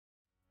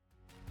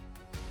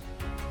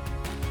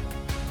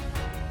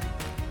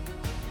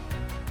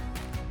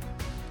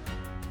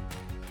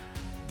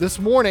This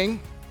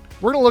morning,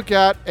 we're going to look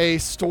at a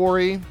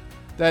story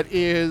that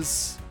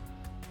is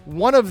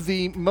one of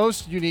the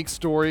most unique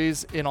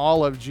stories in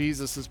all of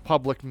Jesus'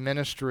 public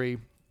ministry.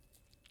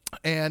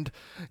 And,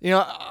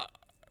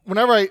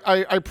 whenever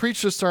I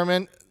preach this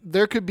sermon,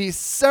 there could be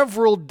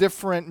several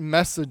different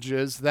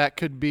messages that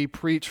could be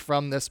preached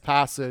from this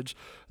passage.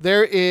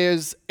 There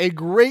is a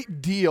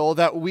great deal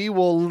that we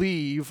will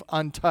leave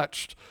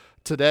untouched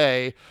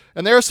today.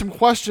 And there are some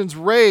questions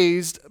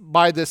raised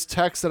by this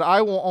text that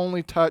I will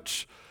only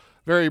touch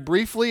very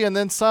briefly, and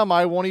then some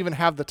I won't even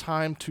have the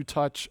time to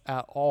touch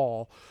at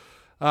all.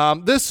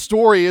 This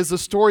story is the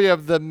story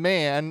of the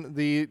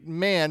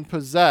man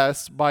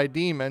possessed by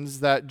demons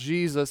that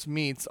Jesus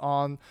meets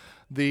on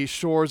the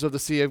shores of the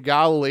Sea of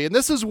Galilee. And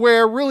this is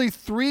where really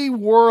three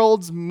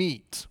worlds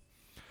meet.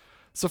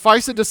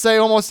 Suffice it to say,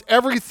 almost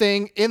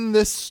everything in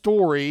this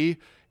story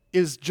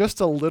is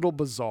just a little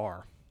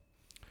bizarre.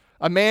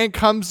 A man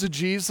comes to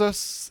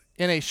Jesus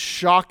in a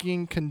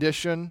shocking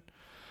condition.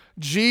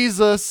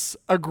 Jesus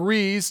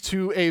agrees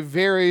to a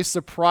very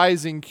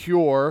surprising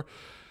cure.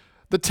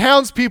 The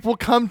townspeople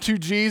come to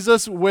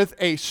Jesus with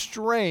a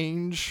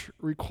strange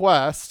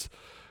request,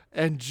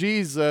 and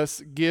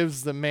Jesus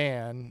gives the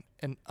man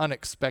an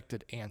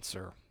unexpected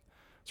answer.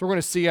 So we're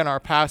going to see in our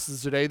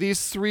passage today,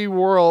 these three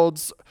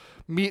worlds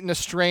meet in a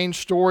strange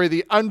story: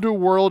 the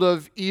underworld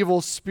of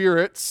evil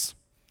spirits,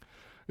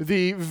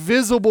 the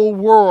visible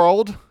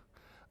world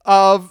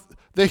of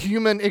the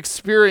human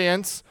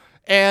experience,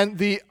 and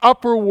the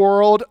upper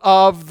world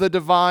of the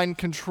divine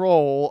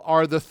control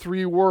are the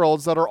three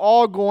worlds that are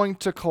all going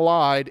to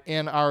collide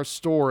in our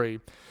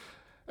story.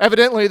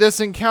 Evidently,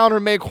 this encounter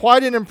made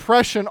quite an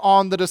impression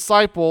on the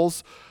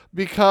disciples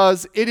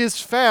because it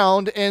is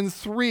found in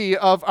three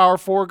of our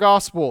four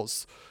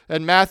Gospels,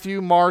 in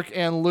Matthew, Mark,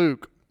 and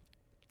Luke.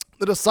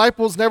 The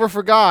disciples never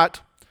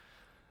forgot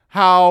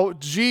how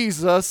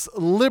Jesus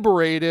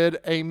liberated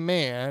a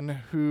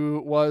man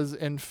who was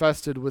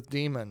infested with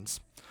demons.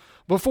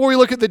 Before we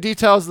look at the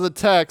details of the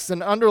text,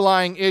 an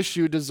underlying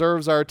issue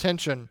deserves our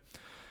attention.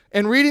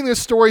 In reading this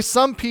story,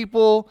 some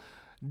people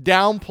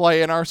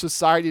downplay in our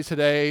society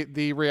today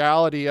the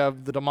reality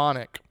of the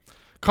demonic,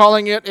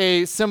 calling it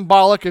a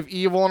symbolic of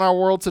evil in our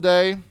world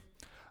today.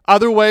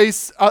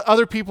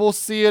 Other people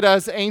see it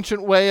as an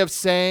ancient way of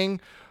saying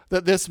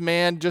that this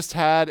man just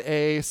had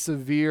a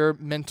severe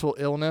mental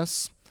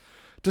illness.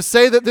 To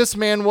say that this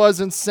man was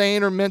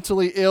insane or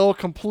mentally ill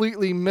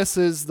completely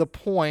misses the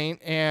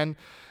point and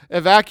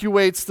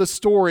evacuates the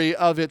story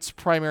of its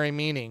primary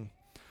meaning.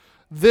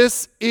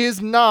 This is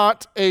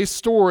not a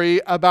story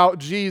about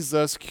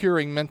Jesus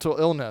curing mental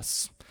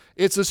illness.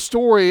 It's a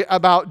story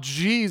about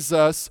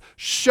Jesus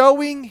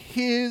showing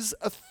his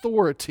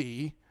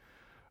authority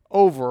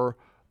over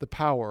the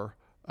power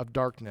of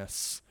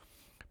darkness.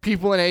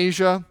 People in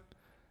Asia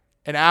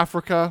and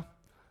Africa,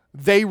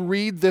 they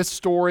read this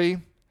story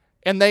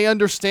and they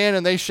understand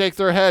and they shake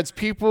their heads.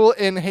 People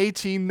in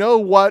Haiti know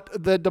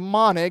what the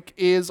demonic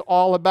is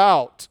all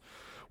about.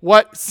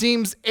 What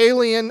seems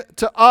alien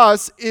to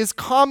us is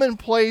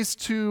commonplace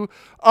to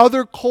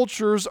other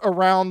cultures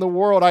around the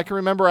world. I can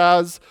remember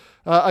as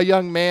a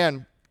young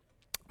man,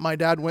 my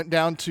dad went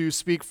down to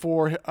speak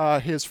for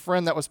his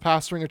friend that was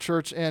pastoring a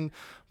church in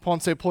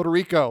Ponce, Puerto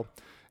Rico.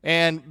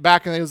 And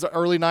back in the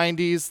early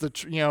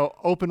 90s,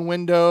 open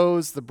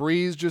windows, the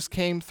breeze just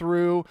came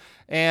through,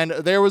 and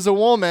there was a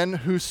woman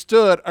who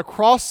stood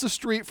across the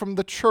street from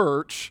the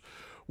church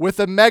with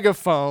a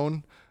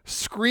megaphone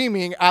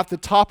screaming at the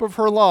top of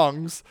her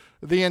lungs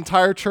the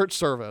entire church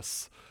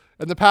service.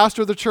 And the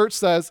pastor of the church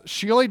says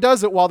she only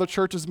does it while the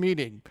church is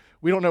meeting.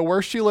 We don't know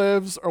where she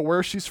lives or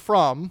where she's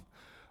from,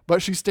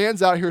 but she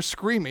stands out here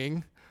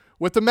screaming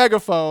with the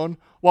megaphone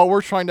while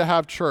we're trying to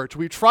have church.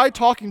 We tried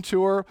talking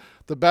to her.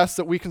 The best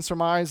that we can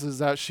surmise is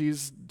that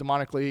she's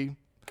demonically,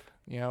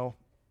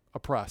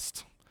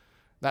 oppressed.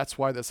 That's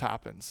why this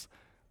happens.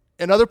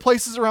 In other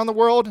places around the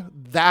world,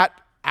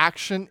 that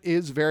action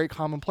is very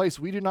commonplace.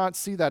 We do not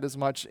see that as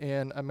much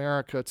in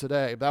America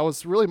today. That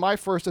was really my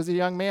first as a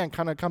young man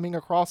kind of coming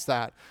across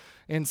that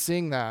and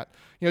seeing that.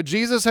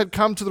 Jesus had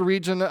come to the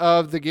region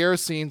of the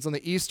Gerasenes on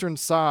the eastern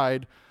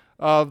side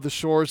of the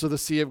shores of the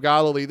Sea of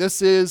Galilee.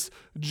 This is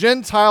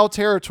Gentile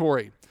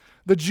territory.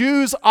 The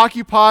Jews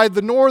occupied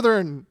the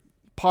northern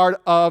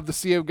part of the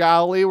Sea of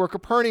Galilee where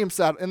Capernaum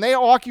sat, and they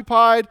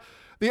occupied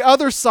the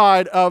other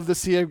side of the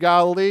Sea of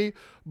Galilee,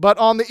 but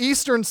on the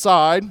eastern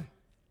side,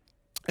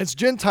 it's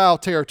Gentile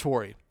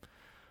territory.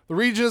 The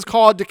region is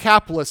called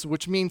Decapolis,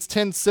 which means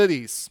 10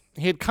 cities.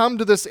 He had come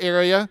to this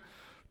area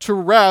to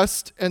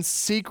rest and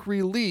seek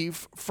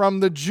relief from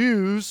the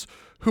Jews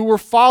who were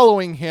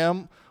following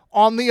him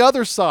on the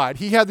other side.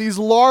 He had these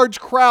large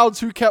crowds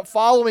who kept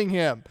following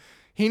him.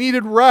 He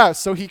needed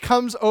rest, so he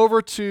comes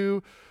over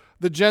to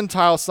the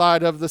Gentile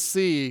side of the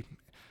sea.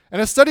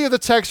 And a study of the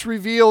text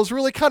reveals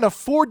really kind of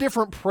four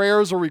different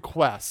prayers or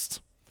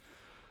requests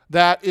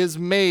that is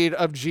made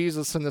of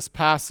Jesus in this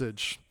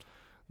passage.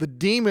 The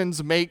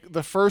demons make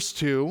the first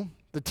two,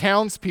 the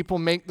townspeople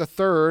make the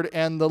third,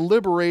 and the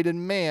liberated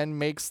man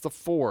makes the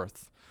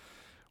fourth.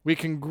 We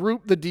can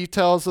group the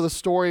details of the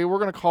story. We're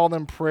going to call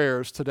them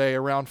prayers today,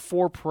 around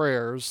 4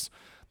 prayers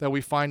that we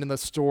find in the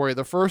story.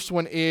 The first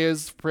one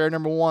is prayer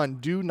number 1,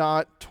 do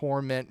not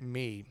torment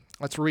me.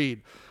 Let's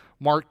read,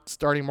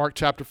 starting Mark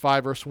chapter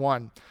 5, verse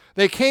 1.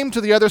 They came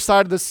to the other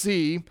side of the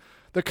sea,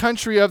 the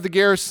country of the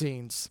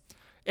Gerasenes.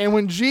 And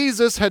when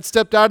Jesus had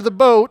stepped out of the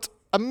boat,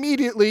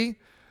 immediately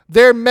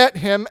there met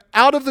him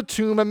out of the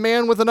tomb a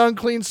man with an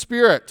unclean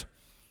spirit.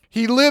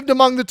 He lived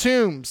among the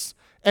tombs,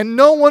 and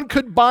no one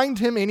could bind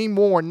him any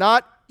more,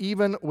 not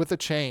even with a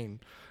chain.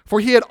 For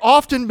he had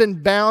often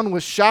been bound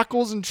with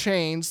shackles and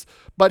chains,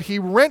 but he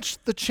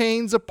wrenched the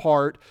chains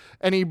apart,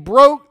 and he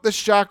broke the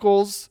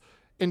shackles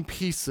in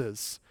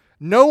pieces.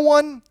 No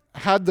one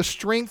had the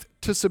strength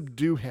to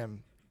subdue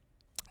him.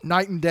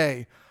 Night and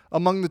day,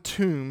 among the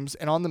tombs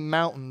and on the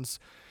mountains,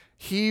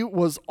 he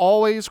was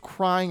always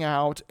crying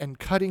out and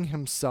cutting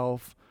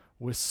himself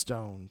with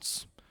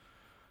stones.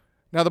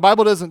 Now, the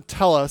Bible doesn't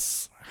tell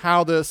us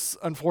how this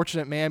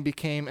unfortunate man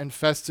became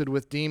infested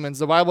with demons.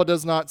 The Bible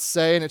does not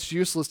say, and it's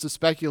useless to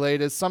speculate.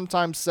 It's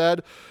sometimes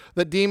said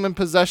that demon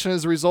possession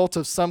is a result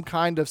of some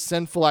kind of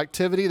sinful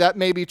activity. That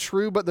may be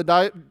true, but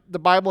the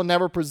Bible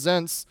never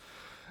presents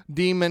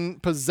demon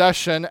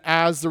possession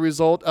as the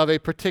result of a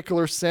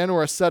particular sin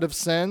or a set of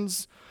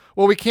sins.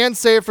 What we can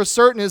say for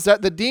certain is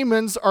that the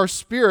demons are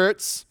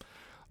spirits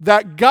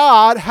that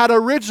God had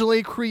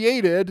originally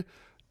created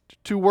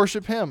to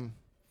worship him.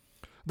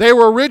 They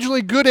were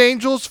originally good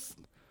angels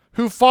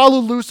who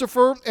followed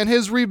Lucifer and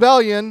his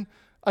rebellion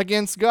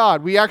against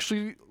God. We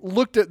actually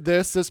looked at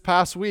this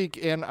past week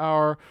in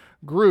our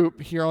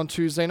group here on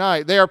Tuesday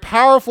night. They are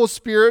powerful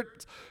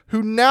spirits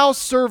who now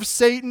serve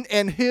Satan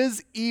and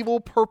his evil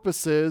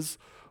purposes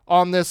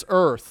on this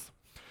earth.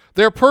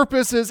 Their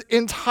purpose is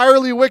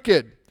entirely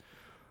wicked.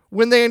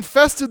 When they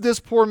infested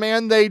this poor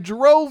man, they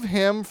drove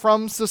him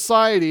from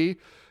society,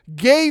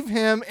 gave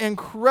him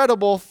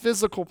incredible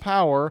physical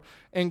power,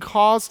 and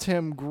caused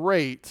him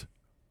great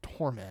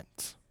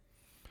torment.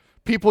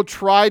 People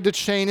tried to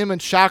chain him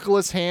and shackle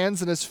his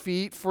hands and his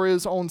feet for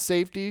his own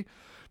safety,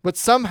 but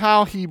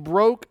somehow he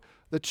broke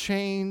the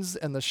chains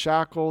and the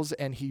shackles,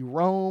 and he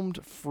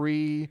roamed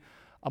free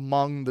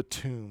among the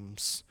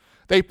tombs.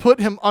 They put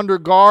him under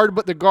guard,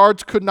 but the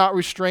guards could not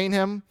restrain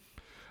him.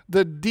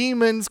 The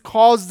demons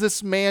caused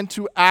this man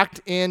to act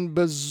in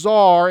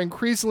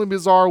increasingly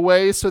bizarre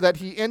ways, so that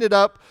he ended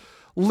up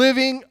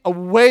living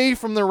away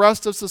from the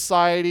rest of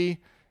society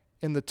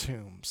in the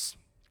tombs.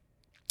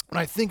 When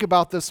I think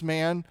about this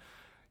man,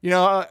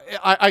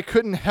 I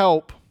couldn't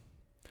help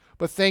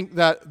but think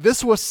that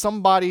this was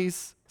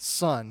somebody's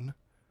son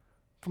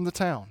from the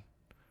town,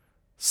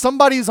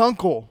 somebody's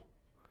uncle.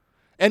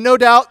 And no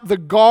doubt the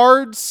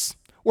guards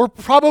were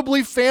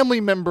probably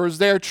family members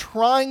there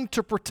trying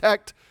to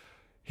protect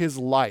his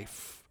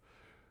life.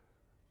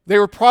 They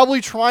were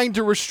probably trying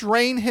to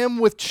restrain him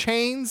with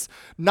chains,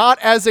 not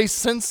as a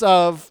sense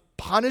of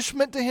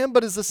punishment to him,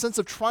 but as a sense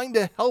of trying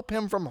to help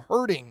him from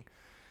hurting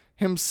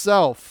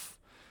himself.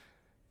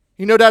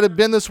 No doubt had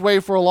been this way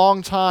for a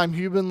long time.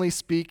 Humanly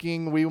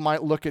speaking, we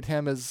might look at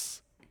him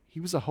as he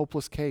was a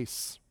hopeless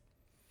case.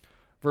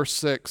 Verse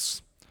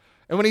 6,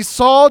 and when he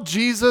saw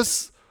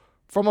Jesus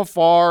from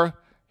afar,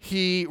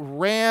 he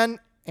ran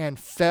and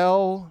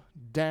fell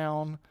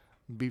down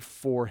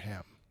before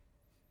him.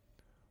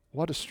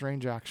 What a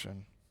strange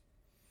action.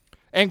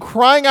 And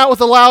crying out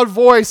with a loud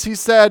voice, he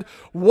said,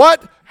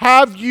 "What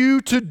have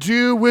you to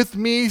do with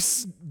me,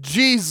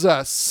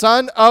 Jesus,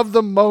 Son of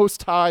the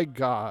Most High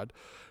God?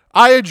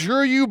 I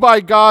adjure you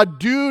by God,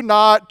 do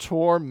not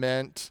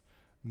torment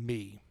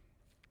me."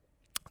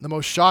 The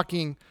most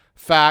shocking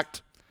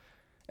fact,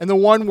 and the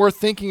one worth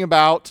thinking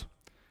about,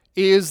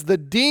 is the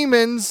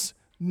demons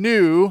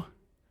knew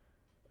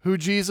who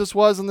Jesus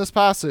was in this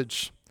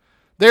passage.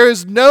 There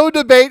is no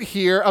debate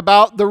here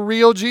about the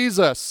real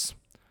Jesus.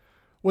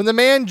 When the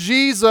man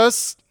came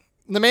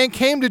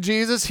to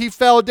Jesus, he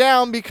fell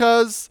down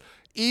because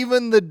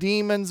even the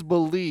demons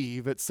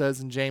believe, it says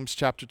in James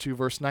chapter 2,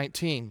 verse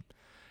 19,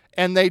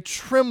 and they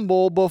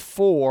tremble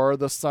before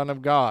the Son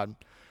of God.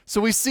 So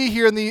we see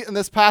here in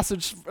this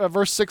passage,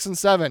 verse 6 and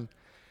 7,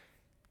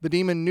 the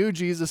demon knew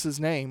Jesus'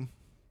 name.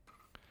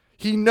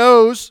 He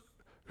knows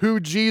who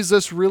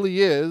Jesus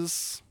really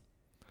is,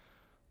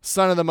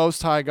 Son of the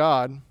Most High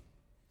God.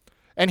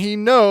 And he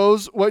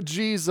knows what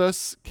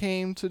Jesus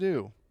came to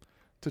do,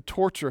 to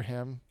torture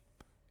him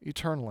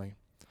eternally.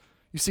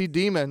 You see,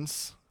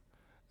 demons,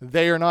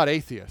 they are not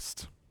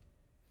atheists.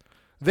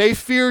 They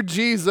fear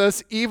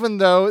Jesus even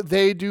though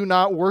they do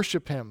not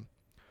worship him.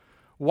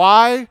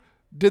 Why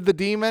did the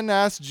demon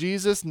ask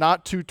Jesus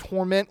not to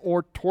torment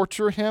or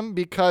torture him?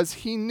 Because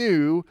he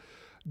knew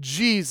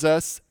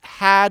Jesus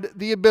had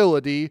the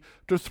ability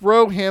to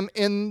throw him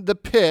in the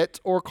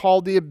pit, or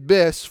called the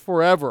abyss,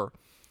 forever.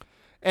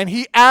 And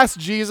he asked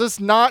Jesus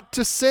not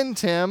to send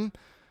him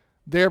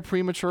there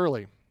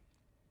prematurely.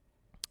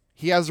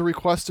 He has a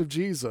request of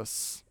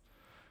Jesus.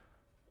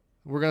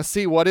 We're going to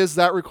see what is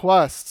that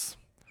request.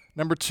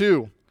 Number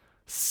 2,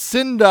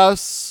 send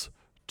us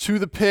to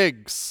the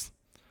pigs.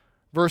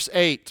 Verse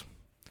 8.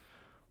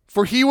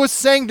 For he was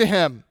saying to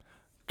him,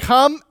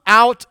 "Come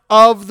out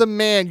of the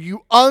man,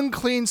 you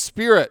unclean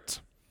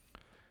spirit."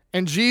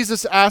 And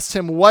Jesus asked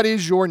him, "What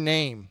is your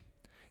name?"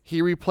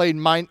 He replied,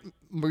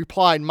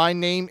 "My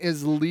name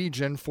is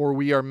Legion, for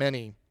we are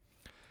many."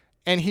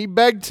 And he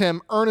begged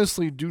him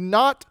earnestly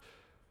not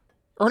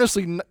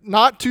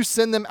to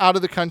send them out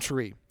of the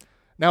country.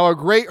 Now a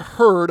great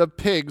herd of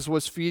pigs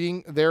was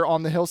feeding there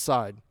on the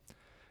hillside.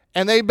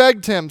 And they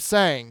begged him,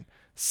 saying,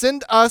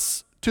 "Send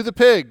us to the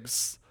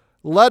pigs,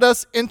 let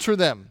us enter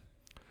them."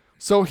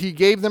 So he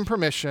gave them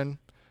permission,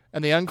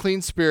 and the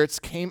unclean spirits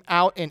came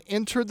out and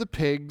entered the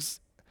pigs,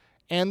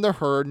 and the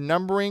herd,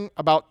 numbering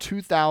about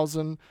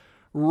 2,000,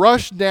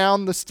 rushed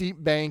down the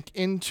steep bank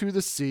into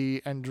the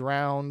sea and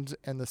drowned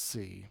in the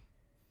sea.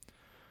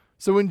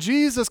 So when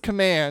Jesus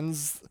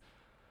commands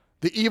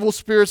the evil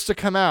spirits to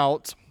come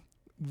out,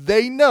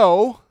 they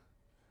know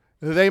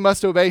they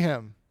must obey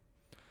him.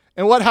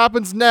 And what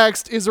happens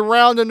next is a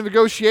round of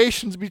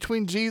negotiations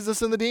between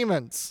Jesus and the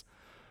demons.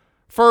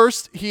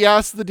 First, he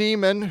asks the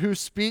demon who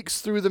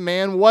speaks through the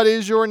man, "What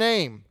is your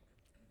name?"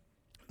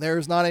 There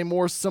is not a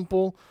more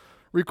simple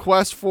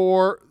request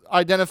for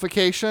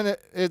identification.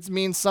 It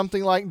means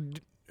something like,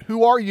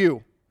 "Who are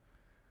you?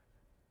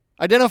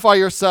 Identify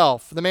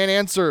yourself." The man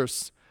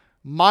answers,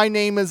 "My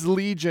name is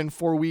Legion,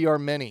 for we are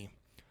many."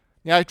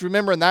 Now, you have to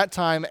remember in that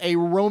time, a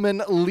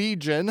Roman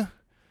legion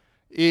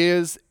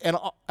is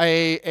a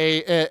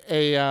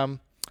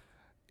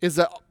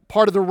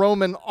part of the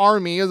Roman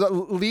army. A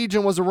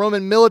legion was a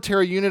Roman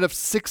military unit of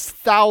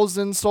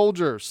 6,000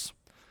 soldiers.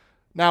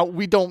 Now,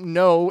 we don't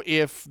know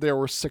if there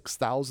were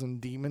 6,000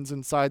 demons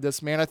inside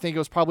this man. I think it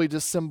was probably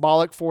just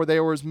symbolic for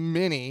there was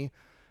many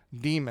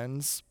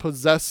demons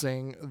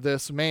possessing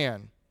this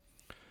man.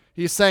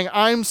 He's saying,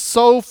 "I'm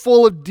so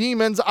full of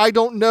demons, I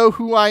don't know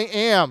who I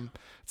am."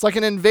 It's like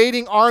an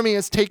invading army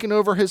has taken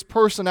over his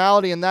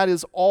personality, and that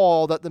is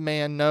all that the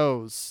man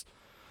knows.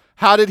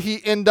 How did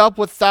he end up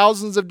with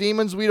thousands of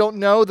demons? We don't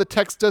know. The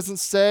text doesn't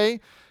say.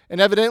 And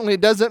evidently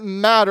it doesn't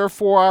matter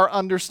for our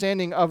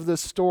understanding of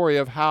this story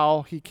of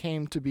how he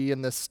came to be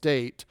in this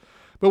state.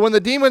 But when the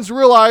demons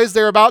realize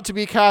they're about to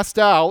be cast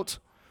out,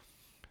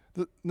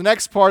 the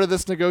next part of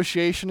this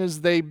negotiation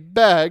is they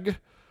beg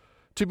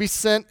to be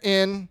sent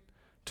in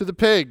to the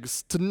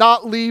pigs, to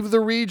not leave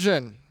the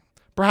region.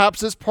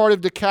 Perhaps this part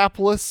of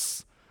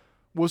Decapolis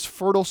was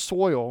fertile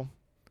soil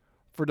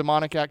for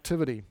demonic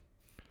activity.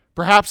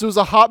 Perhaps it was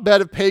a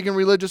hotbed of pagan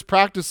religious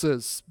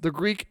practices. The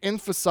Greek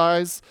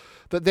emphasized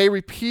that they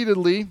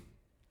repeatedly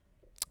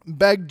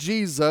begged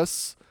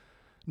Jesus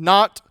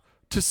not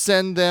to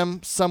send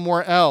them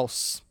somewhere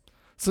else.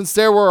 Since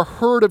there were a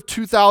herd of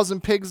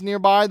 2,000 pigs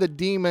nearby, the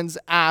demons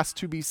asked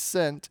to be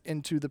sent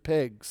into the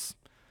pigs.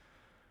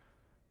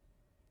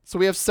 So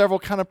we have several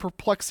kind of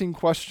perplexing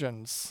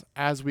questions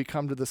as we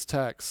come to this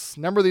text. A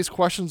number of these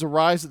questions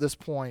arise at this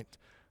point.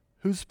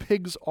 Whose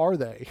pigs are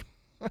they?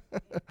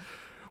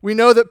 We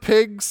know that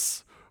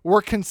pigs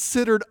were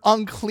considered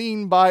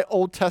unclean by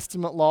Old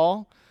Testament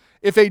law.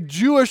 If a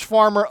Jewish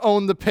farmer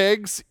owned the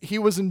pigs, he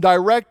was in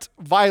direct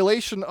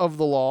violation of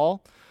the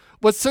law.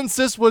 But since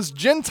this was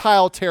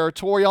Gentile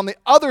territory on the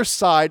other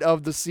side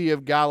of the Sea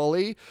of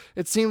Galilee,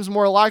 it seems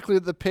more likely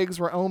that the pigs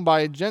were owned by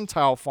a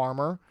Gentile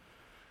farmer.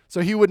 So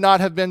he would not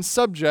have been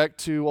subject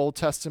to Old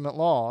Testament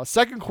law. A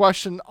second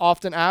question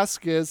often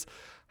asked is,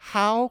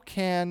 how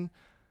can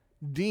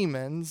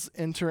demons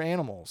enter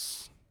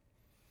animals?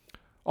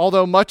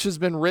 Although much has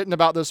been written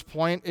about this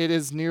point, it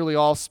is nearly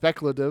all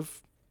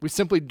speculative. We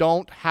simply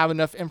don't have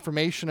enough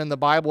information in the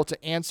Bible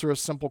to answer a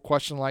simple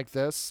question like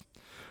this.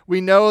 We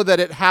know that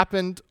it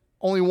happened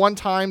only one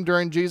time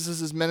during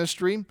Jesus'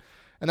 ministry,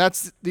 and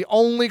that's the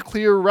only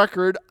clear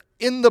record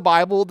in the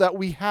Bible that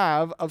we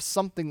have of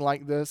something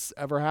like this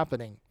ever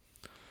happening.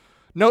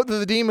 Note that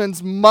the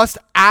demons must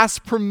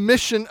ask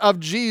permission of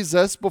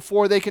Jesus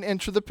before they can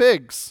enter the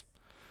pigs.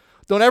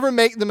 Don't ever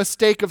make the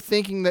mistake of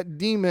thinking that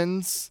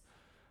demons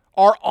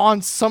are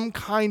on some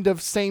kind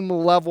of same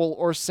level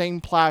or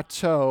same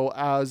plateau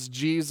as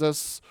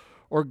Jesus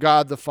or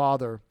God the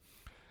Father.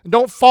 And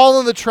don't fall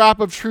in the trap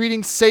of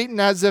treating Satan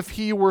as if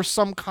he were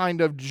some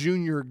kind of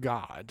junior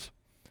god,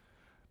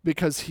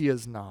 because he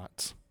is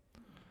not.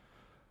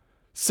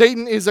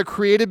 Satan is a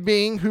created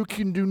being who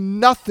can do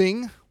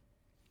nothing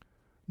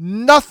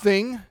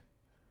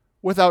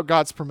without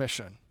God's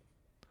permission.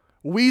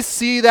 We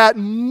see that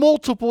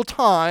multiple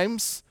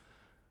times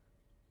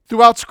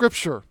throughout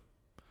Scripture.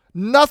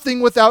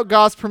 Nothing without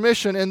God's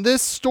permission. In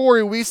this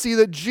story, we see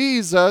that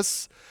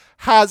Jesus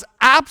has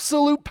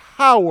absolute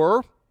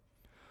power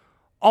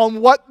on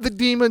what the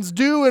demons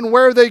do and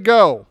where they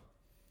go.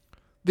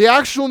 The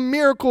actual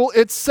miracle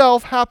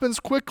itself happens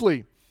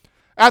quickly.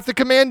 At the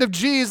command of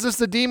Jesus,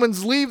 the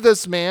demons leave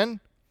this man.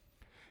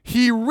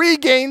 He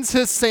regains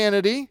his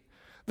sanity.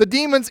 The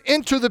demons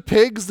enter the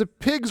pigs. The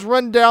pigs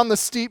run down the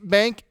steep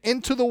bank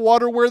into the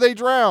water where they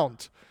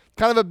drowned.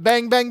 Kind of a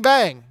bang, bang,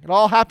 bang. It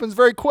all happens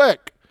very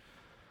quick.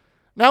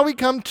 Now we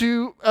come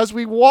to, as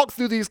we walk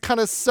through these kind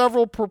of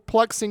several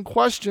perplexing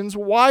questions,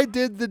 why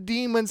did the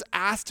demons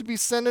ask to be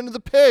sent into the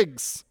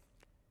pigs?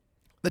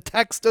 The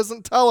text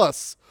doesn't tell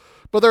us,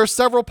 but there are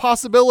several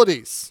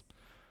possibilities.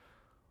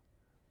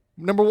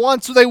 Number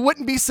one, so they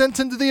wouldn't be sent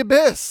into the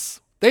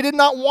abyss. They did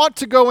not want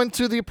to go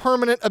into the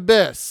permanent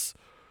abyss,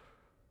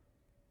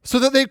 so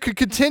that they could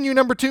continue,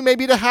 number two,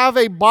 maybe to have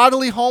a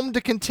bodily home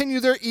to continue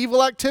their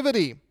evil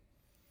activity.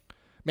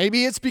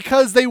 Maybe it's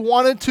because they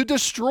wanted to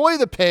destroy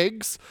the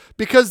pigs,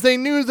 because they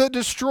knew that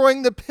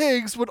destroying the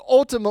pigs would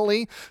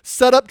ultimately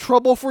set up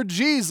trouble for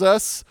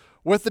Jesus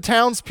with the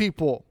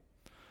townspeople.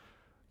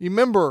 You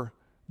remember,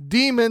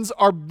 demons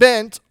are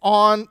bent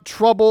on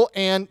trouble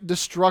and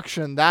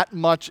destruction. That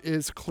much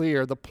is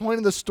clear. The point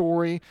of the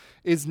story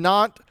is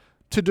not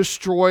to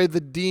destroy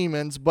the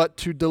demons, but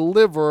to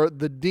deliver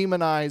the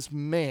demonized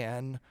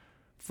man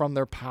from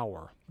their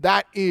power.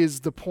 That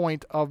is the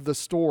point of the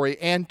story,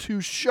 and to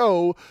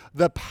show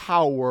the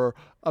power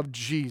of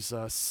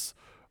Jesus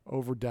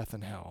over death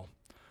and hell.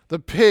 The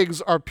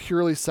pigs are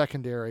purely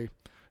secondary.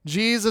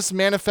 Jesus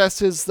manifests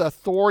his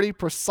authority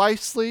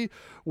precisely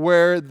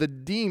where the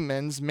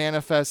demons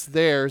manifest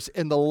theirs,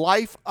 in the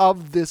life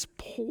of this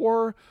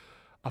poor,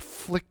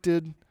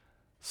 afflicted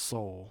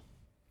soul.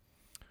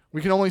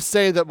 We can only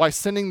say that by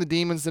sending the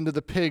demons into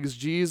the pigs,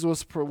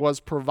 Jesus was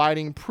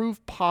providing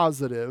proof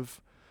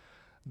positive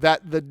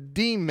that the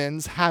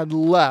demons had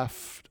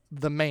left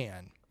the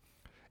man.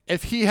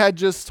 If he had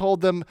just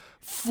told them,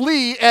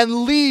 flee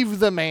and leave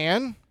the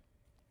man,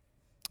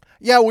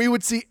 we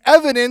would see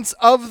evidence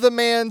of the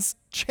man's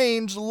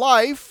changed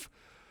life.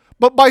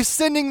 But by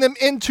sending them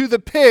into the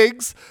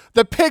pigs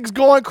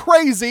going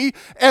crazy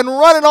and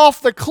running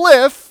off the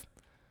cliff,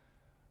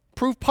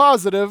 proof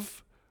positive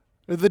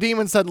the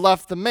demons had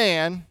left the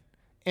man,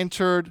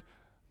 entered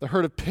the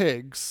herd of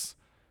pigs,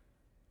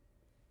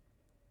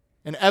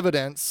 and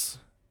evidence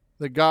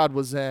that God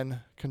was in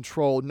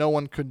control. No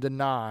one could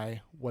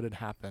deny what had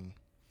happened.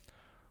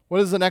 What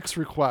is the next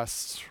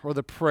request, or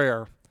the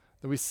prayer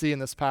that we see in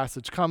this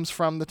passage? Comes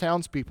from the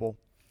townspeople.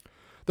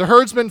 The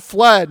herdsmen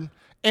fled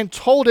and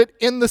told it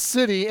in the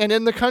city and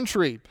in the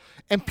country,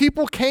 and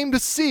people came to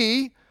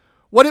see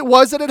what it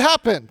was that had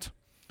happened.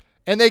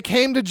 And they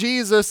came to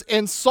Jesus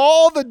and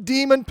saw the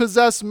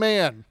demon-possessed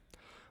man,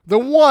 the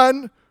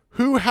one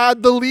who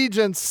had the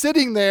legion,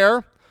 sitting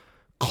there,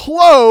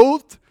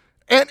 clothed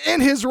and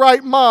in his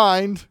right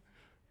mind,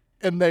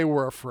 and they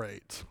were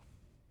afraid.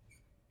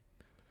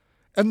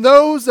 And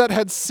those that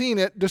had seen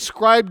it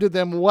described to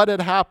them what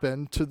had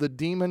happened to the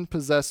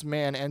demon-possessed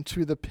man and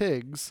to the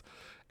pigs,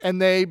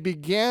 and they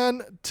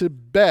began to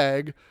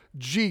beg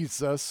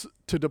Jesus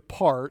to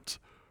depart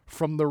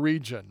from the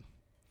region.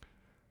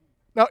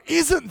 Now,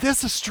 isn't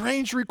this a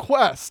strange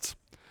request?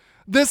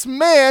 This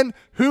man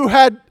who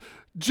had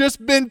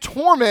just been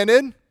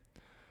tormented,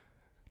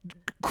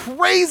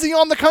 crazy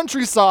on the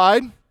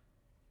countryside,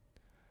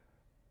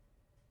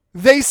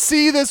 they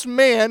see this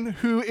man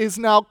who is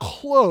now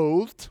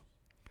clothed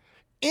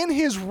in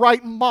his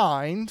right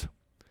mind,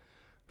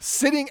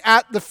 sitting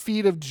at the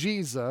feet of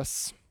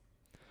Jesus,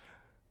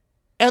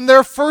 and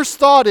their first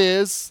thought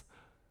is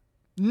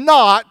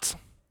not,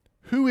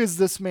 who is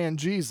this man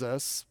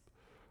Jesus?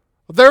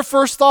 Their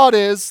first thought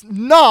is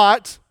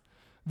not,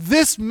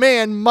 this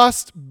man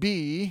must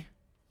be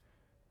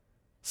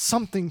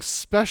something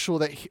special,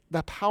 that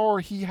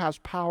he has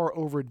power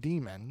over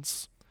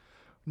demons.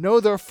 No,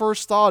 their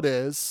first thought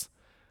is,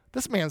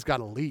 this man's got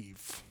to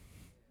leave.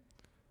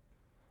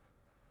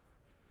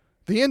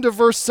 The end of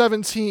verse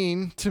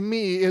 17, to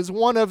me, is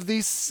one of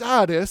the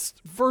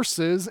saddest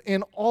verses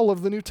in all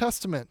of the New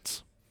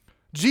Testament.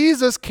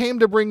 Jesus came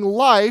to bring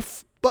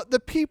life, but the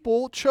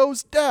people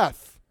chose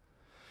death.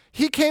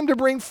 He came to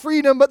bring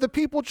freedom, but the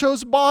people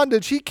chose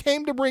bondage. He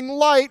came to bring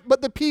light,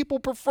 but the people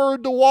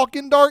preferred to walk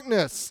in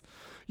darkness.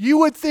 You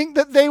would think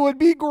that they would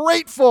be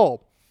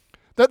grateful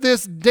that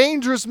this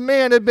dangerous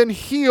man had been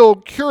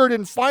healed, cured,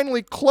 and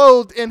finally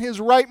clothed in his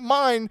right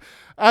mind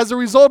as a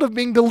result of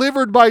being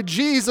delivered by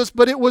Jesus,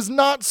 but it was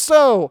not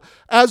so.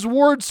 As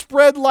word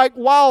spread like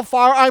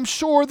wildfire, I'm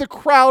sure the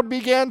crowd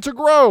began to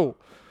grow.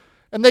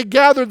 And they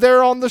gathered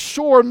there on the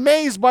shore,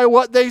 amazed by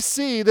what they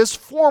see. This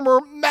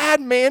former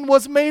madman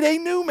was made a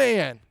new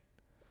man.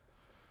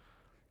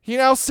 He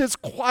now sits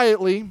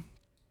quietly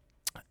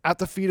at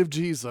the feet of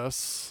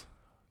Jesus,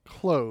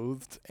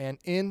 clothed and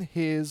in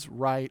his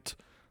right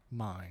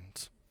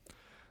mind.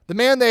 The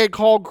man they had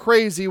called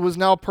crazy was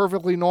now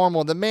perfectly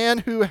normal. The man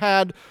who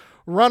had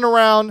run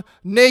around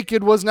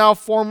naked was now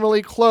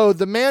formally clothed.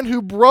 The man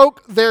who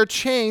broke their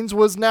chains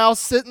was now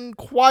sitting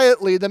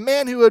quietly. The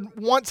man who had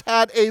once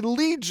had a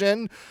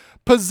legion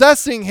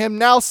possessing him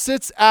now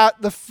sits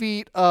at the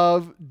feet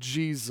of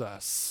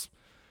Jesus.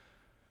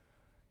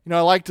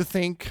 I like to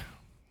think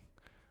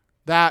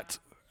that,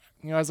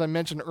 as I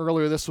mentioned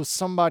earlier, this was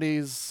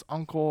somebody's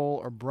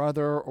uncle or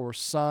brother or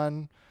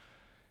son.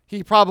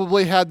 He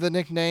probably had the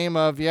nickname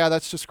of,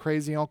 that's just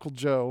crazy Uncle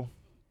Joe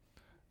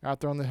out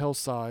there on the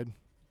hillside.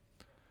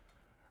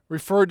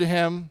 Referred to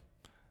him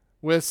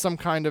with some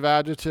kind of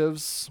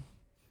adjectives.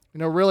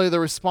 Really the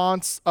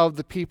response of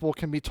the people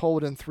can be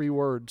told in 3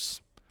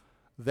 words.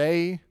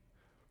 They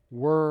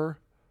were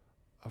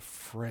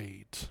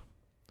afraid.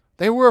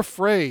 They were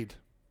afraid.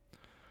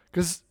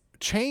 Because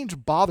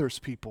change bothers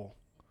people.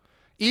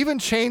 Even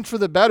change for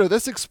the better.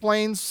 This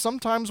explains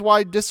sometimes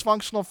why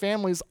dysfunctional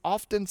families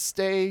often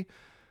stay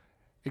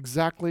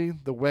exactly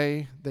the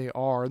way they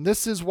are. And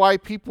this is why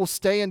people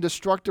stay in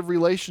destructive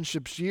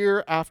relationships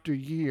year after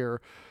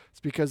year. It's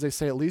because they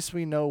say, at least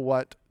we know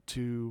what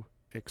to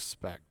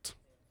expect.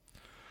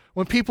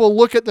 When people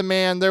look at the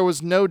man, there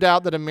was no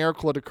doubt that a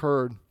miracle had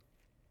occurred.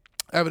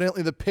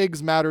 Evidently, the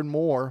pigs mattered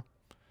more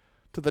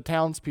to the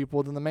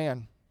townspeople than the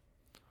man.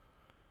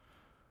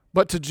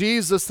 But to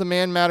Jesus, the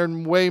man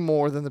mattered way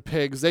more than the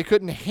pigs. They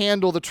couldn't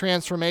handle the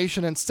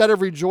transformation. Instead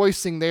of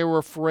rejoicing, they were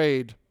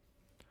afraid.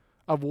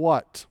 Of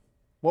what?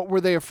 What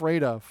were they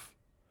afraid of?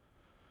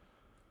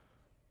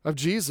 Of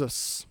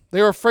Jesus.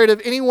 They were afraid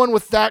of anyone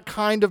with that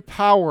kind of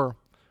power.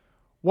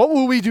 What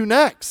will we do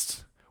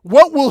next?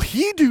 What will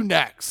he do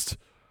next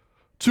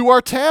to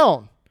our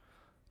town?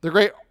 The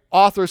great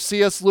author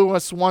C.S.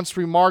 Lewis once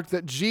remarked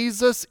that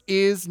Jesus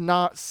is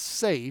not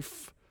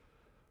safe,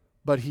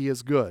 but he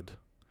is good.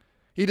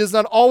 He does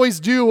not always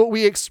do what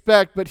we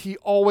expect, but he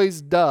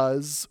always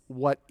does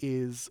what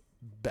is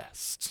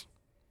best.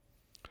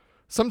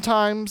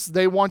 Sometimes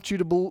they want you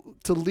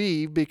to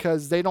leave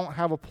because they don't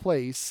have a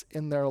place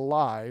in their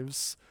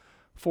lives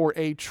for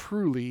a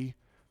truly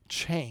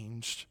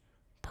changed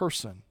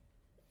person.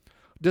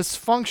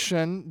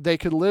 Dysfunction they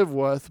could live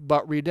with,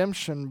 but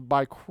redemption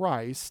by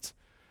Christ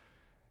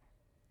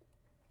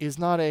is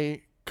not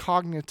a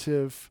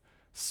cognitive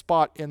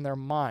spot in their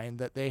mind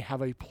that they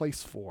have a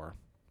place for.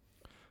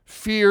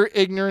 Fear,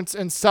 ignorance,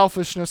 and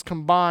selfishness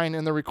combine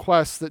in the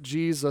request that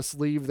Jesus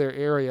leave their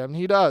area, and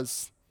he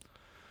does.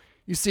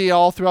 You see,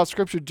 all throughout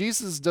Scripture,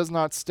 Jesus does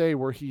not stay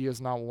where he is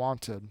not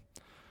wanted.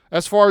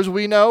 As far as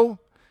we know,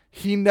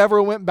 he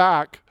never went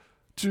back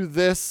to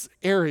this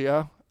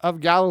area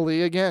of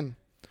Galilee again.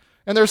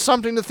 And there's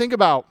something to think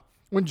about.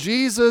 When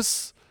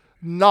Jesus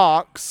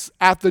knocks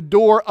at the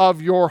door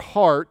of your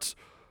heart,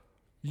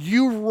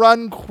 you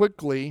run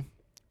quickly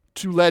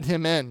to let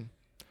him in.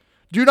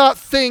 Do not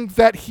think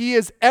that he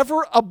is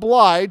ever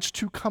obliged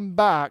to come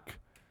back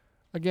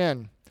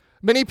again.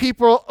 Many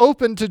people are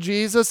open to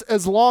Jesus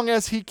as long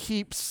as he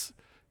keeps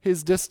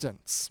his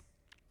distance.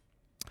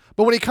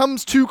 But when he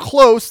comes too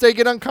close, they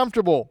get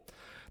uncomfortable.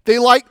 They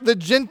like the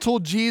gentle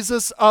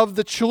Jesus of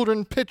the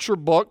children picture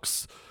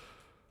books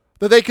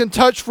that they can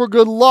touch for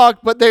good luck,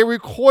 but they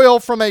recoil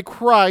from a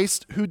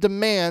Christ who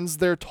demands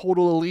their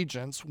total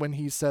allegiance when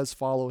he says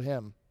follow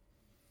him.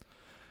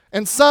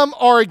 And some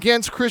are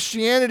against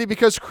Christianity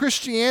because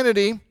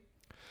Christianity,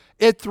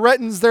 it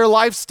threatens their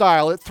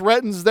lifestyle. It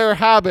threatens their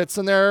habits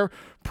and their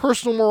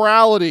personal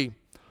morality.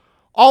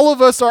 All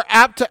of us are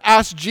apt to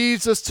ask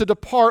Jesus to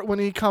depart when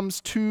he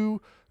comes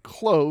too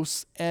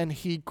close and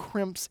he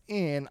crimps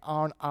in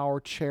on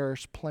our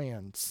cherished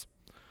plans.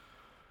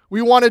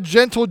 We want a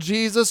gentle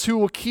Jesus who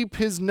will keep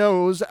his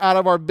nose out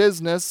of our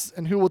business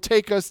and who will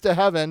take us to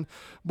heaven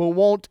but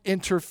won't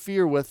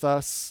interfere with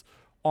us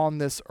on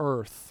this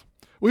earth.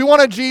 We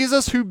want a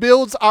Jesus who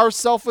builds our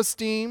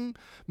self-esteem,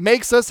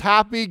 makes us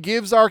happy,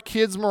 gives our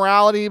kids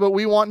morality, but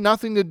we want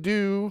nothing to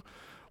do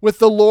with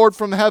the Lord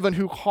from heaven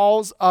who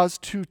calls us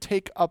to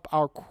take up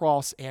our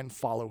cross and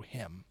follow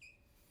him.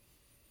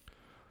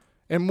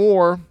 And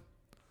more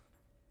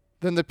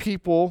than the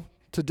people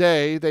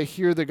today, they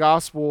hear the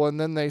gospel and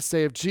then they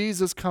say, if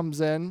Jesus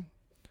comes in,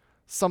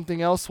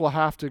 something else will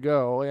have to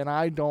go, and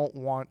I don't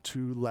want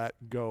to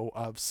let go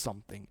of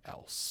something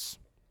else.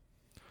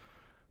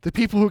 The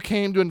people who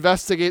came to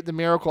investigate the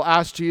miracle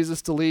asked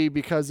Jesus to leave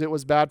because it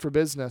was bad for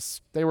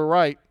business. They were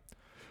right.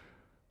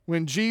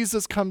 When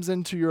Jesus comes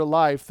into your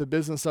life, the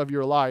business of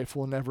your life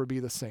will never be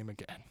the same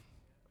again.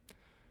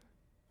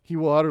 He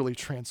will utterly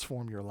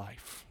transform your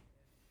life.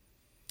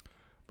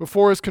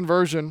 Before his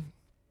conversion,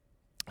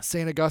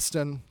 St.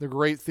 Augustine, the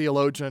great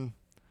theologian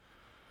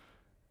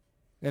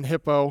in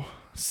Hippo,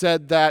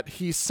 said that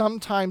he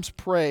sometimes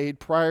prayed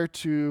prior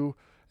to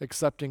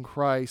accepting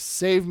Christ,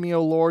 save me,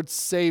 O Lord,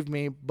 save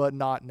me, but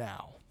not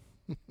now.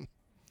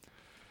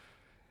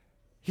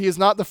 He is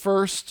not the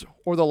first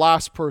or the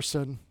last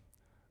person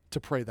to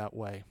pray that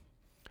way.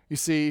 You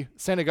see,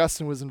 St.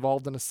 Augustine was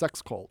involved in a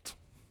sex cult,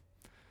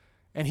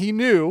 and he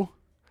knew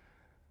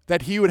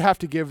that he would have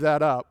to give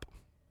that up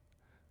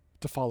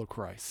to follow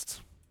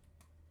Christ.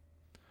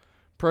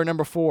 Prayer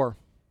number 4,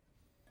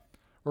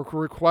 or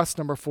request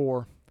number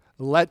 4,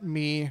 let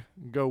me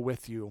go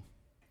with you.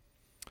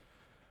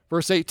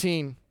 Verse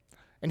 18,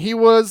 and he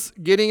was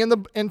getting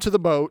into the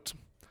boat.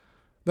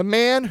 The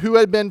man who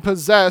had been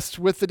possessed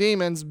with the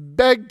demons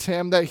begged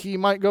him that he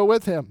might go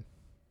with him.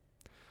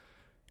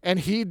 And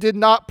he did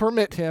not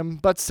permit him,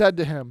 but said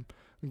to him,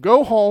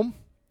 go home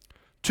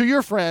to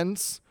your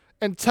friends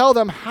and tell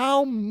them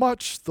how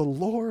much the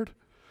Lord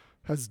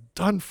has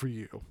done for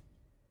you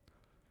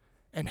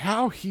and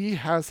how he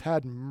has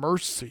had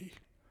mercy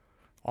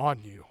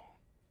on you.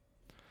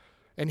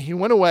 And he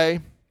went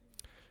away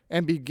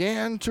and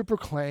began to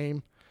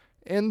proclaim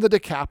in the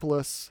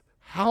Decapolis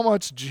how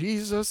much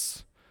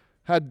Jesus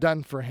had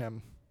done for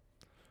him.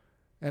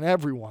 And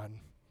everyone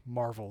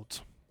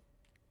marveled.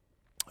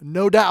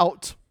 No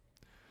doubt,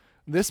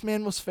 This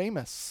man was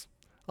famous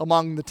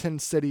among the 10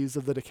 cities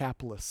of the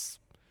Decapolis.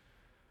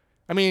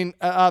 I mean,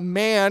 a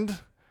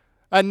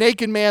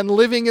naked man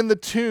living in the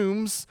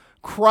tombs,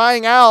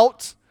 crying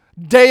out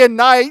day and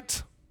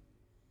night,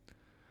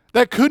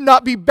 that could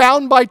not be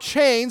bound by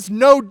chains.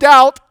 No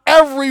doubt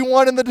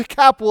everyone in the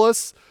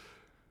Decapolis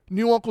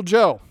knew Uncle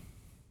Joe.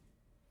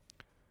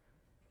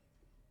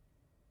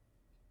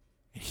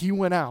 He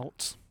went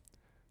out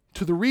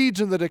to the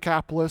region of the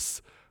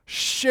Decapolis,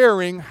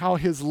 sharing how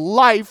his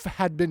life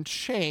had been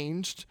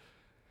changed,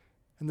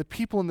 and the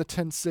people in the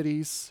 10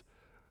 cities,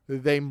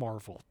 they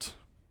marveled.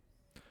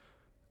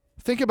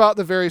 Think about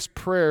the various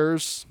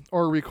prayers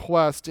or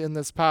requests in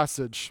this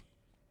passage.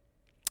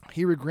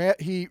 He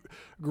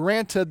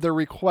granted the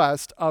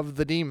request of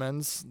the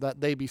demons that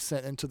they be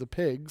sent into the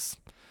pigs.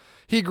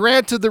 He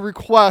granted the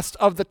request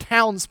of the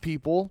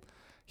townspeople.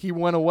 He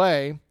went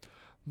away,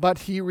 but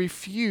he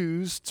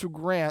refused to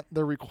grant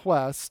the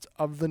request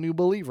of the new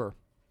believer.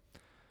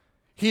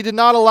 He did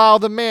not allow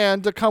the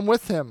man to come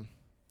with him.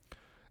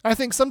 I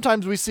think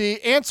sometimes we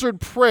see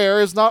answered prayer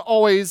is not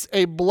always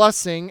a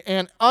blessing,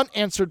 and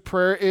unanswered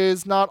prayer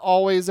is not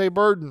always a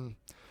burden.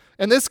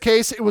 In this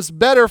case, it was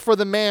better for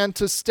the man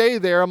to stay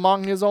there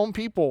among his own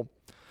people.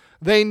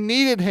 They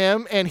needed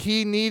him, and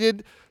he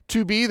needed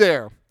to be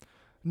there.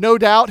 No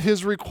doubt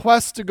his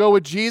request to go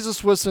with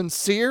Jesus was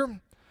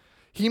sincere.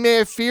 He may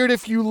have feared,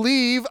 if you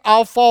leave,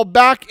 I'll fall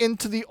back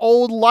into the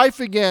old life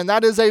again.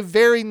 That is a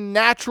very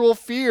natural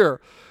fear.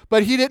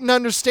 But he didn't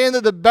understand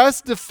that the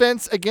best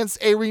defense against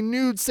a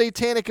renewed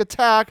satanic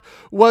attack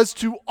was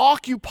to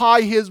occupy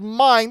his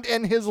mind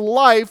and his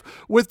life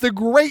with the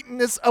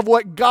greatness of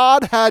what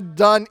God had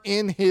done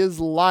in his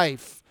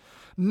life.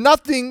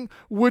 Nothing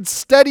would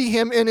steady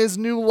him in his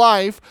new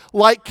life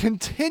like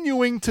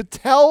continuing to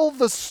tell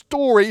the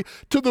story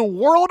to the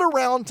world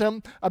around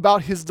him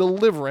about his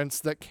deliverance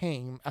that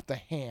came at the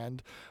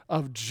hand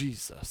of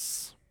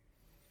Jesus.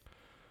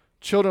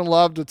 Children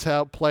love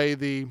to play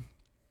the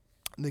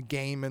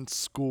game in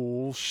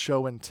school,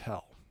 show and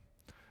tell.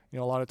 A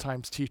lot of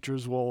times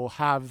teachers will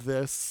have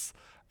this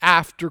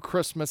after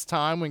Christmas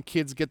time when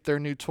kids get their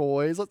new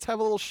toys. Let's have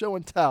a little show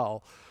and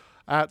tell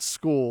at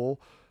school.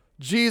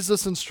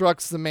 Jesus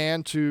instructs the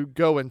man to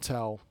go and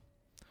tell.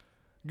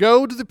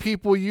 Go to the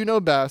people you know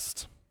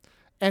best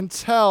and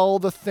tell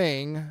the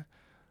thing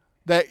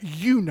that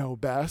you know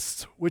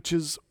best, which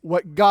is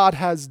what God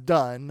has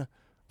done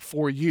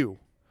for you.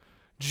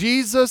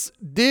 Jesus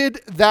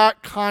did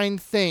that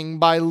kind thing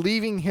by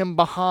leaving him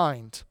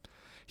behind.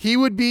 He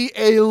would be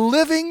a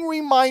living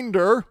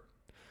reminder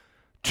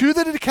to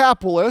the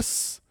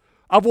Decapolis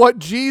of what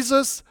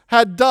Jesus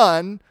had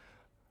done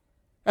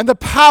and the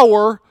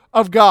power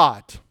of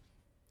God.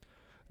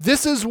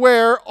 This is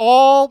where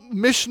all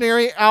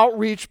missionary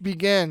outreach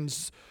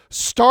begins.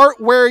 Start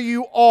where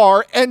you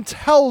are and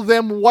tell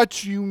them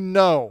what you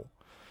know.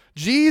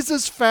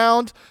 Jesus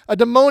found a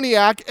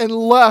demoniac and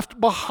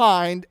left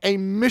behind a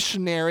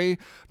missionary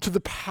to the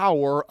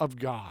power of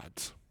God.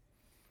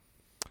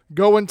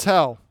 Go and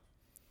tell.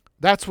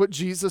 That's what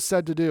Jesus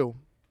said to do.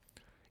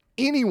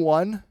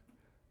 Anyone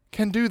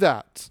can do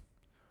that.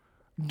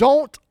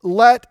 Don't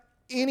let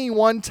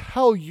anyone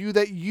tell you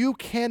that you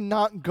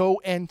cannot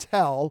go and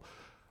tell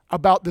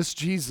about this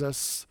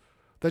Jesus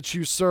that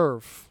you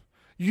serve.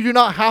 You do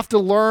not have to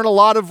learn a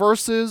lot of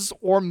verses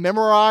or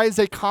memorize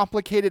a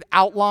complicated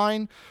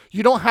outline.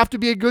 You don't have to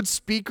be a good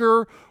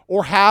speaker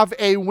or have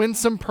a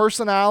winsome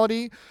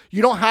personality.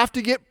 You don't have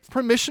to get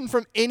permission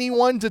from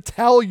anyone to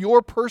tell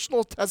your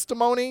personal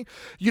testimony.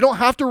 You don't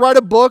have to write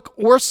a book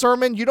or a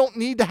sermon. You don't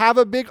need to have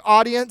a big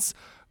audience.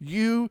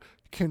 You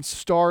can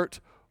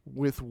start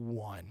with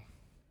one.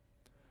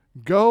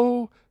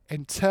 Go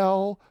and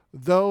tell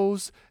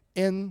those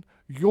in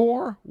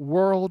your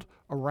world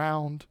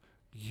around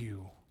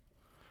you.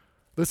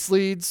 This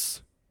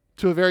leads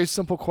to a very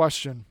simple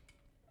question.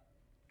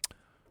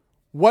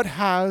 What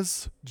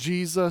has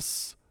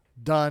Jesus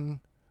done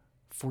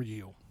for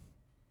you?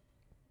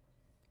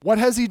 What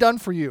has he done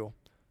for you?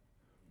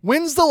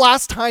 When's the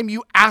last time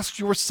you asked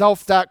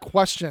yourself that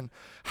question?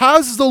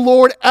 Has the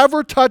Lord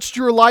ever touched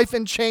your life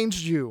and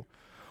changed you?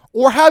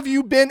 Or have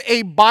you been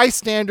a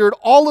bystander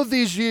all of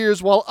these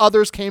years while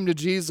others came to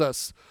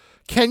Jesus?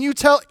 Can you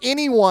tell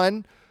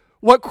anyone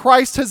what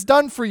Christ has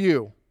done for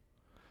you?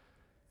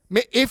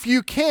 If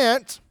you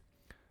can't,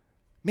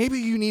 maybe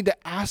you need to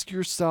ask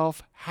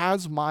yourself,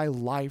 has my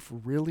life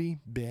really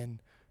been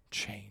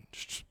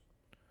changed?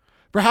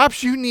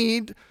 Perhaps you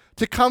need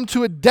to come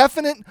to a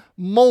definite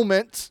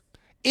moment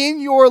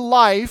in your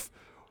life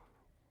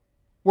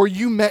where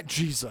you met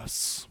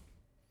Jesus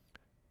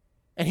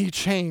and he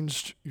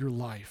changed your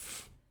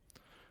life.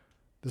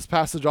 This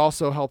passage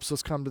also helps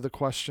us come to the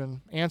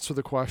question, answer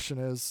the question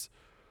is,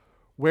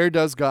 where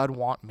does God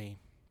want me?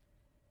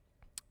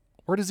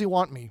 Where does he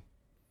want me?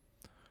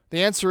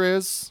 The answer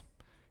is,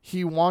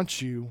 he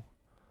wants you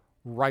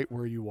right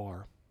where you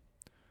are.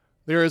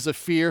 There is a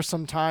fear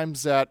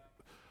sometimes that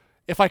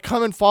if I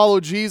come and follow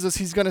Jesus,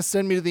 he's going to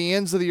send me to the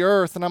ends of the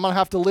earth and I'm going to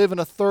have to live in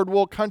a third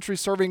world country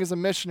serving as a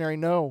missionary.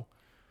 No.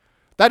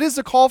 That is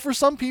a call for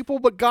some people,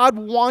 but God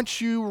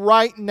wants you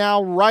right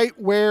now, right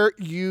where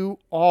you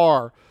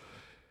are.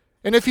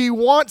 And if he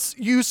wants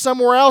you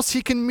somewhere else,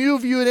 he can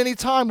move you at any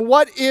time.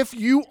 What if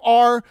you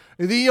are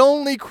the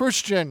only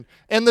Christian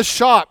in the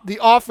shop, the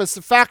office,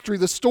 the factory,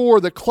 the store,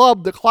 the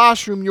club, the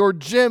classroom, your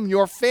gym,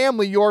 your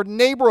family, your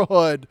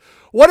neighborhood?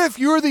 What if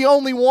you're the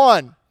only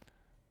one?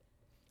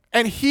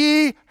 And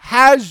he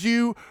has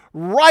you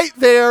right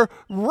there,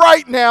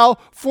 right now,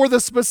 for the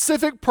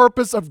specific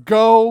purpose of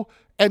go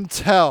and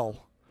tell.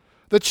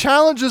 The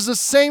challenge is the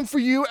same for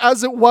you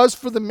as it was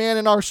for the man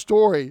in our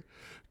story.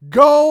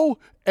 Go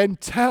and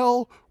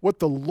tell what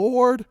the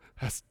Lord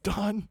has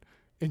done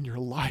in your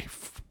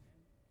life.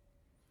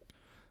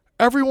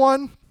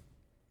 Everyone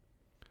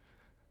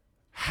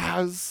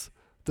has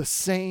the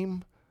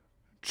same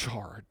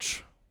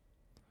charge.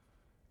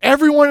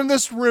 Everyone in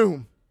this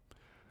room,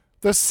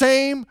 the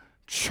same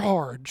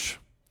charge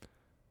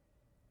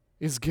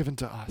is given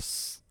to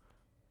us.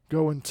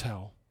 Go and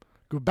tell.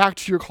 Go back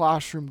to your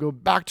classroom. Go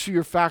back to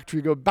your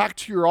factory. Go back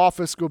to your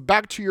office. Go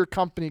back to your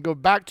company. Go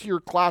back to your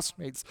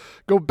classmates.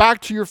 Go back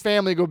to your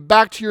family. Go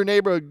back to your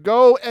neighborhood.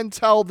 Go and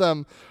tell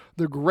them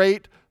the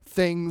great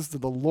things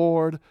that the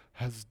Lord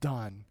has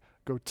done.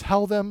 Go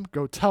tell them.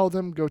 Go tell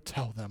them. Go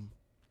tell them.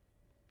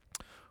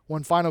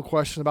 One final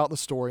question about the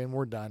story, and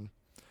we're done.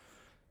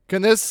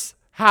 Can this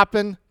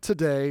happen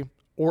today,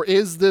 or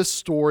is this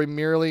story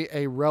merely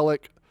a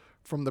relic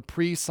from the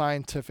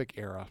pre-scientific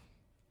era?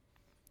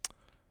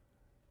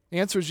 The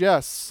answer is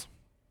yes.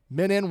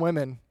 Men and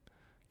women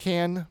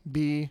can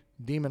be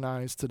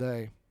demonized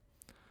today.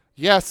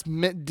 Yes,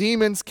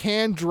 demons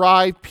can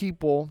drive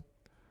people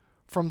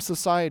from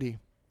society.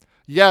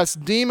 Yes,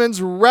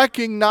 demons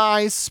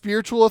recognize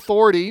spiritual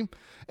authority.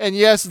 And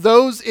yes,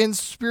 those in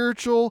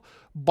spiritual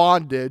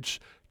bondage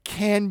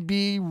can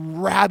be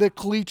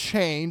radically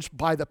changed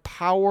by the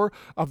power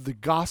of the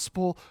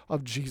gospel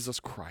of Jesus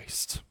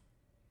Christ.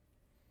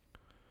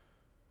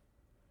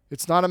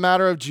 It's not a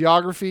matter of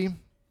geography.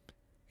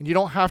 And you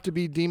don't have to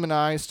be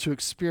demonized to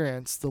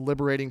experience the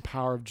liberating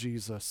power of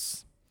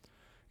Jesus.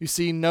 You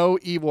see, no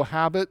evil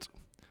habit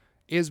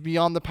is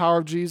beyond the power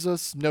of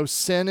Jesus. No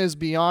sin is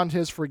beyond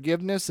his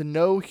forgiveness. And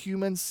no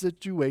human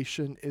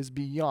situation is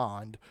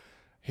beyond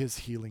his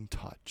healing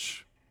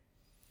touch.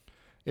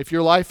 If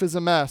your life is a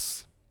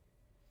mess,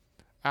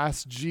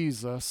 ask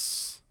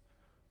Jesus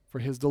for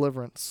his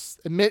deliverance.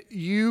 Admit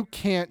you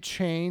can't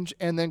change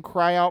and then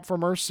cry out for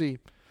mercy.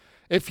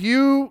 If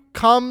you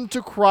come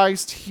to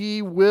Christ,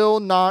 he will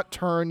not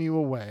turn you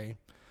away.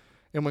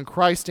 And when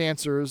Christ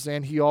answers,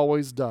 and he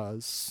always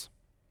does,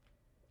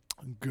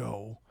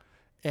 go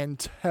and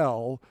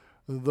tell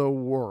the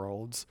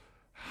world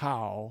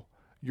how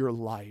your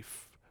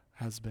life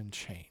has been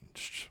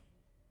changed.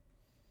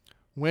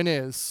 When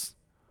is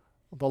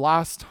the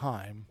last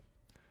time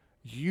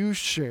you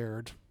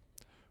shared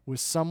with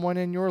someone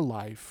in your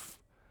life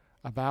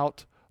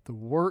about the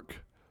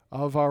work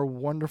of our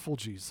wonderful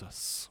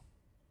Jesus?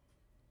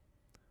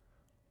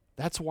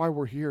 That's why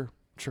we're here,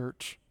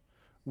 church.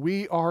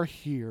 We are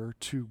here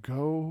to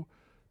go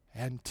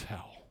and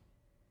tell.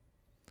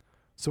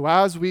 So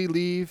as we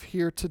leave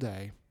here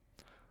today,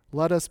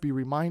 let us be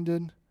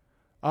reminded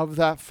of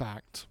that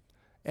fact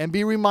and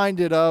be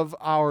reminded of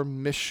our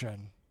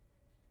mission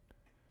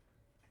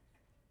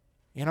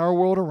in our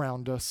world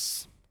around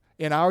us,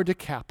 in our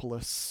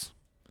Decapolis,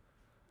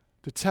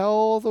 to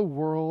tell the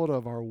world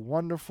of our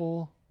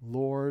wonderful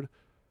Lord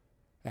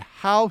and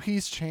how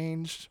he's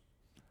changed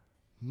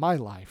my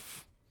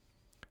life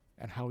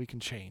and how he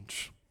can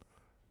change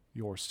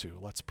yours too.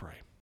 Let's pray.